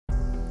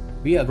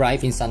We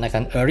arrived in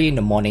Sandakan early in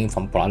the morning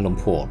from Kuala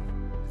Lumpur.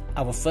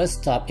 Our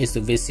first stop is to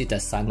visit the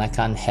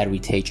Sandakan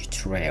Heritage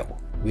Trail.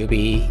 We'll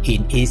be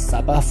in East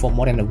Sabah for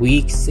more than a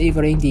week,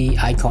 savoring the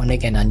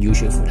iconic and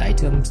unusual food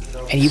items,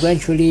 and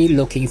eventually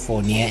looking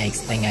for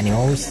near-extinct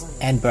animals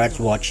and birds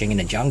watching in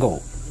the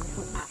jungle.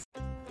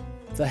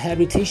 The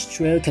Heritage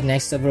Trail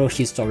connects several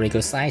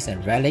historical sites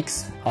and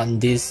relics on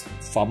this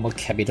former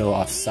capital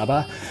of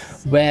Sabah,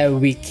 where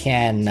we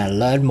can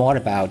learn more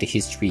about the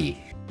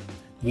history.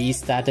 We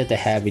started the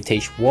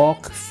Heritage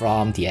Walk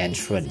from the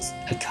entrance,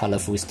 a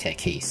colorful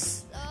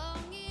staircase.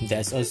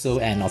 There's also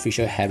an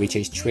official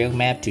Heritage Trail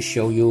map to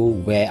show you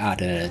where are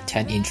the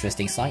 10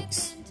 interesting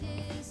sites.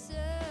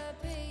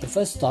 The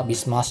first stop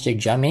is Masjid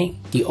Jamek,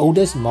 the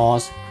oldest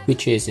mosque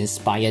which is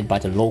inspired by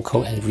the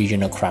local and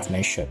regional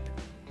craftsmanship.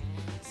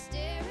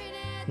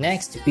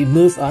 Next, we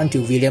move on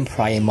to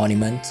Pryer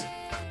Monument.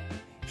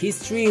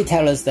 History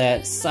tells us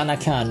that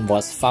Sanakan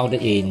was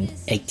founded in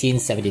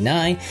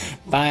 1879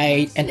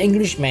 by an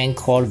Englishman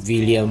called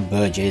William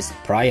Burgess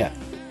Pryer.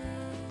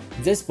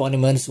 This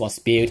monument was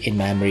built in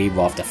memory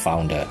of the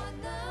founder.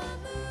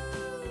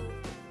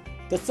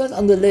 The third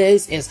on the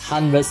list is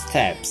 100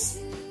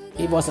 Steps.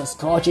 It was a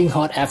scorching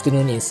hot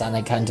afternoon in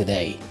Sandakan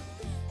today.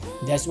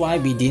 That's why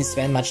we didn't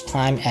spend much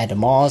time at the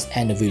mosque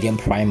and the William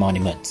Pryer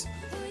Monument.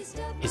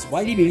 It's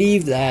widely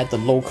believed that the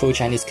local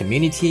Chinese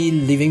community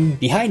living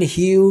behind the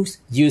hills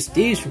used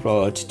this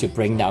road to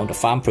bring down the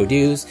farm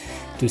produce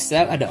to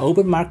sell at the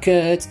open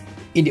market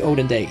in the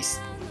olden days.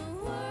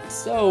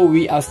 So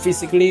we are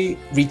physically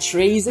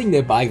retracing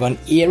the bygone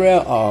era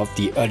of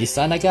the early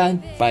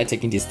Sandakan by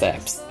taking these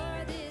steps.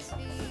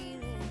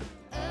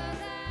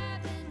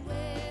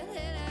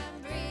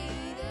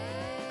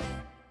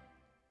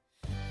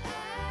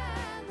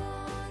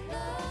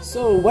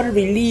 So what a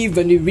relief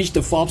when we reached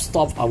the fourth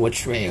stop of our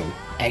trail,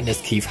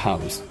 Agnes' Keith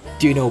house.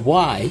 Do you know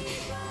why?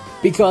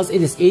 Because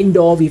it is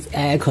indoor with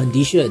air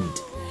conditioned.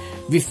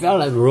 We felt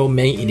like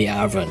roaming in the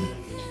oven.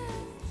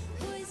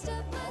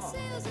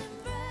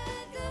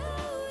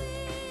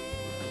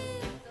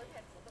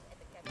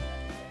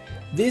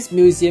 This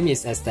museum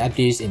is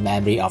established in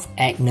memory of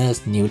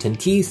Agnes Newton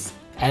Keith,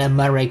 an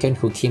American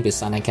who came to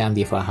Sanakan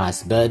with her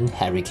husband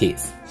Harry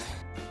Keith.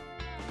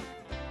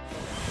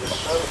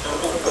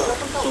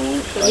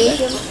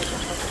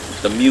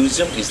 The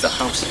museum is the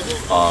house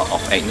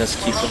of Agnes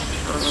Keith.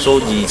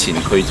 So 以前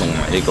佢同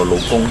埋你個老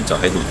公就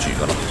喺度住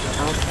㗎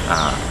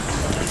啦。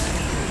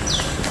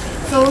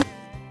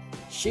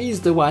She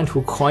is the one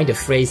who coined the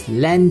phrase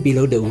 "Land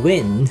Below the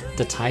Wind,"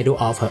 the title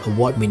of her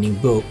award-winning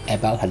book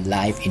about her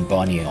life in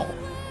Borneo.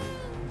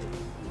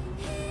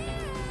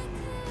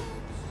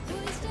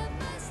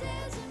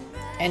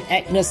 And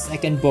Agnes'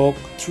 second book,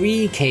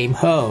 Three Came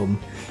Home,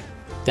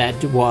 that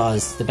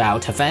was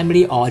about her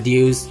family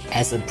ordeals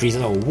as a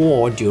prisoner of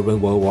war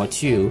during World War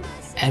II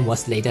and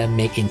was later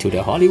made into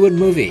the Hollywood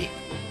movie.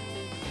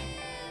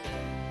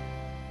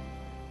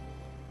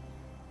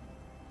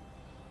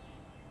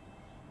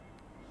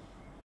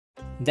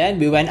 Then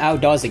we went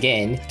outdoors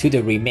again to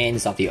the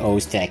remains of the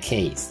old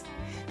staircase.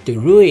 The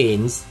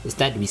ruins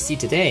that we see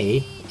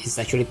today is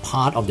actually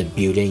part of the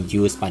building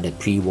used by the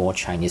pre-war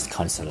Chinese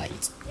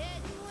consulate.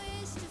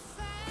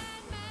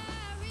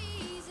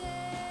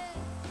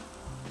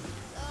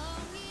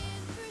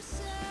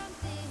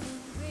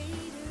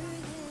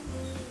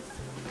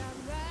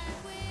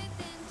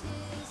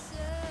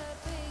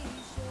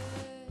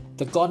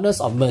 The Goddess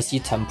of Mercy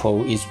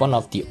Temple is one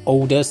of the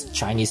oldest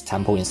Chinese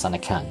temples in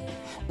Sanakan,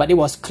 but it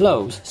was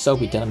closed, so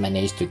we didn't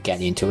manage to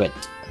get into it.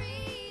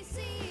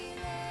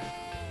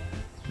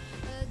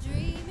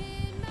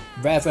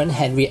 Reverend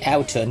Henry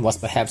Elton was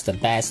perhaps the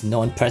best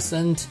known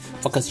person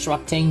for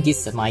constructing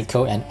this St.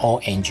 Michael and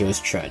All Angels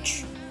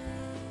Church.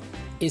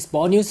 It's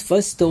Borneo's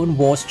first stone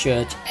walls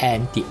church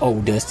and the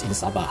oldest in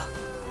Sabah.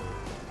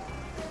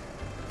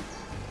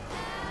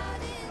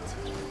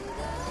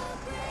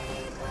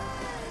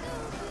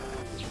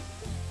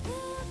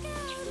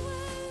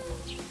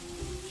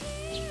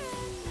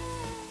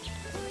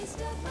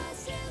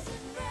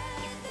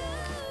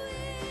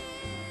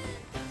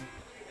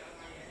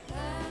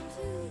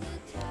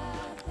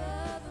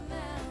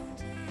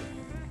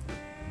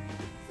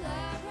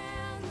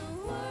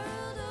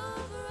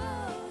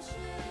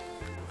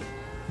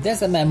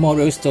 There's a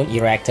memorial stone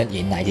erected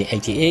in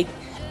 1988,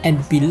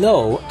 and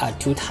below are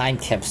two time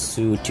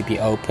capsules to be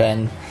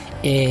opened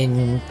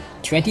in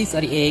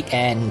 2038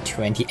 and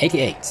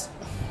 2088.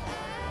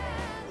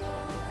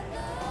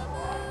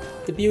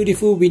 The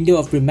beautiful window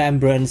of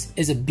remembrance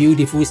is a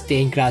beautiful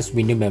stained glass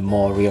window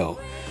memorial.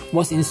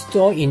 Was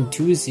installed in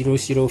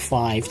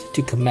 2005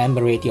 to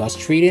commemorate the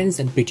Australians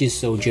and British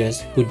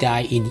soldiers who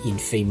died in the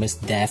infamous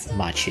death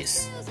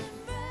marches.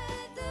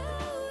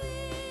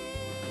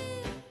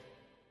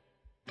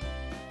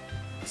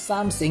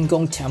 Sam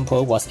Singong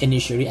Temple was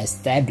initially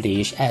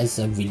established as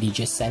a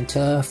religious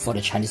center for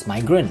the Chinese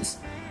migrants.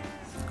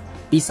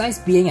 Besides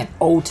being an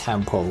old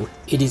temple,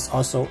 it is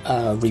also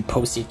a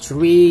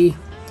repository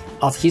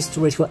of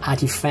historical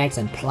artifacts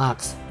and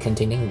plaques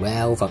containing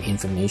wealth of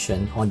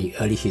information on the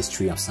early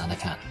history of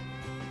Sandakan.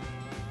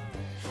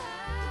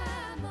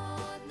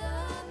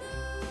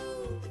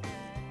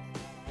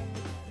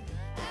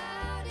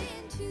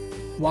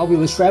 While we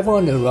were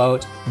traveling on the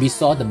road, we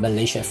saw the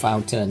Malaysia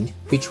Fountain,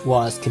 which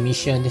was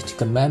commissioned to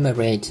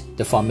commemorate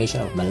the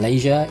formation of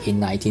Malaysia in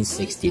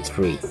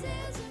 1963.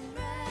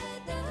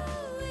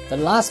 The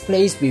last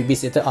place we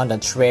visited on the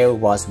trail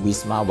was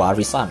Wisma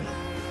Warisan.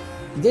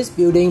 This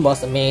building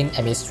was the main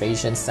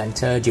administration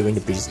center during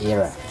the British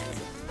era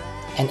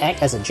and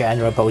acted as a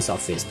general post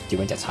office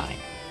during that time.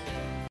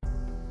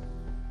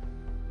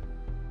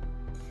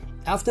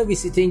 After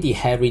visiting the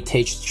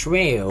Heritage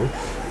Trail,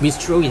 we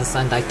strolled in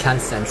Sandakan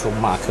Central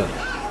Market,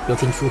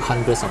 looking through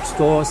hundreds of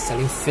stores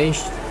selling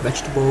fish,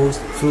 vegetables,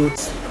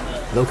 fruits,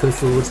 local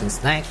foods and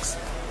snacks.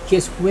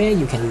 Here's where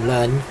you can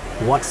learn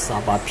what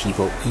Sabah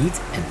people eat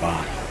and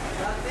buy.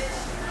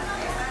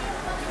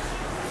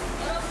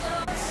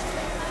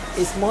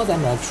 It's more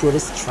than a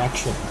tourist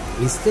attraction.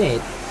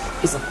 Instead,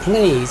 it's a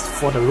place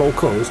for the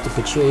locals to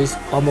purchase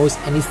almost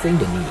anything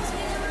they need.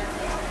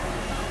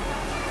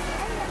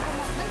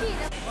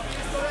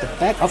 The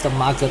back of the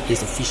market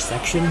is a fish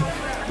section.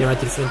 There are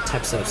different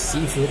types of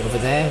seafood over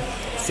there: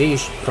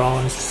 fish,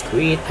 prawns,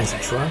 squid,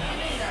 etc.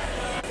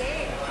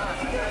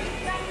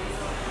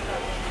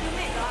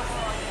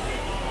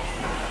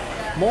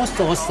 Most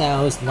stores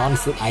sell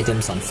non-food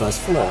items on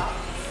first floor.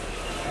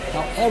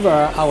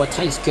 However, our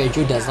tight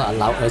schedule does not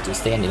allow us to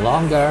stay any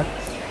longer,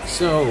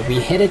 so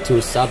we headed to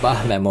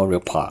Sabah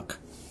Memorial Park.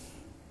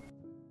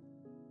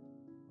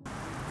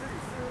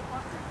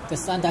 The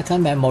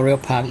Sandakan Memorial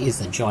Park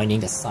is adjoining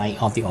the site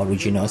of the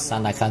original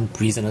Sandakan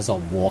Prisoners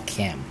of War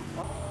camp.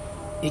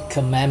 It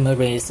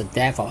commemorates the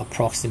death of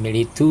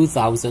approximately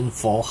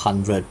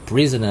 2,400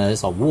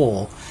 prisoners of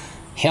war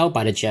held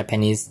by the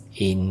Japanese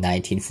in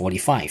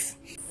 1945.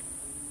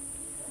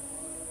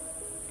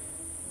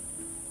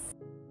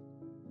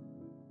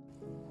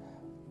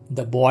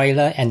 The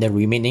boiler and the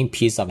remaining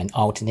piece of an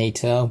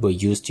alternator were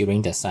used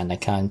during the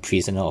Sandakan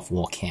Prisoner of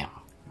War camp.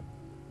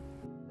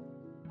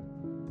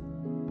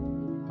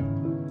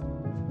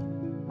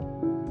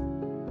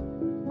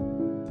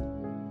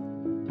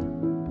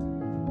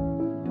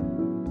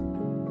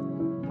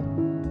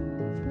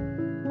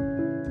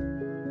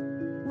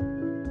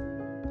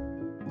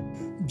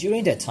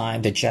 During that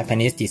time, the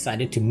Japanese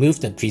decided to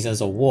move the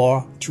prisoners of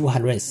war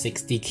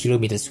 260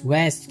 kilometers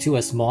west to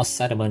a small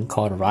settlement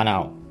called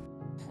Ranau.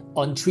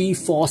 On 3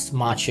 forced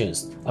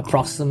marches,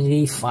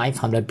 approximately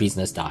 500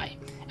 prisoners died,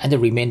 and the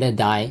remainder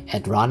died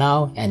at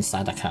Ranau and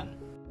Sandakan.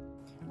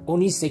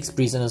 Only 6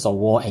 prisoners of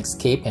war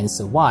escaped and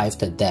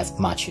survived the death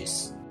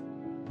marches.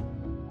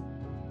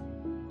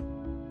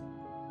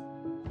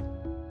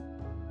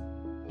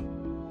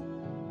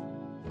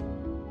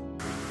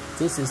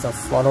 This is a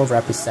floral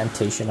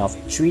representation of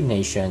 3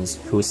 nations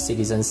whose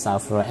citizens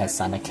suffered at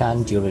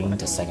Sanakan during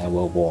the Second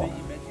World War.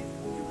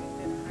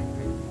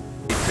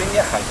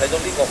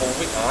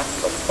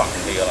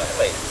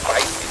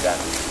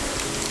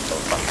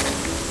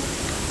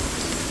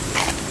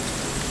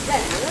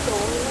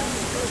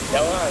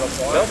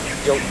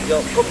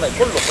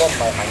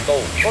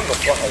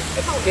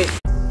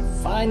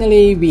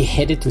 Finally, we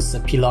headed to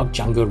Sepilok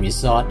Jungle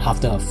Resort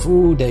after a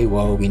full-day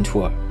whirlwind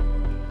tour.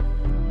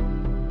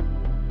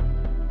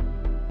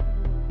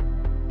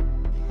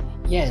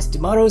 Yes,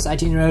 tomorrow's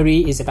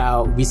itinerary is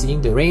about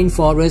visiting the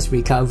Rainforest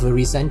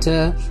Recovery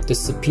Center, the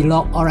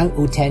Sepilok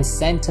Orang-Utan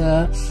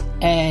Center,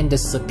 and the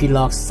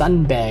Sepilok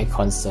Sun Bear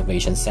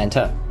Conservation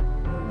Center.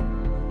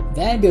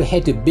 Then we'll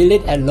head to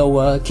Bilit at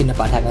Lower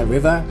Kinabatangan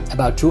River,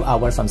 about 2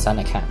 hours from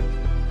Sanakan.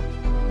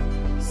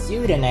 See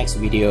you in the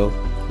next video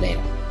later.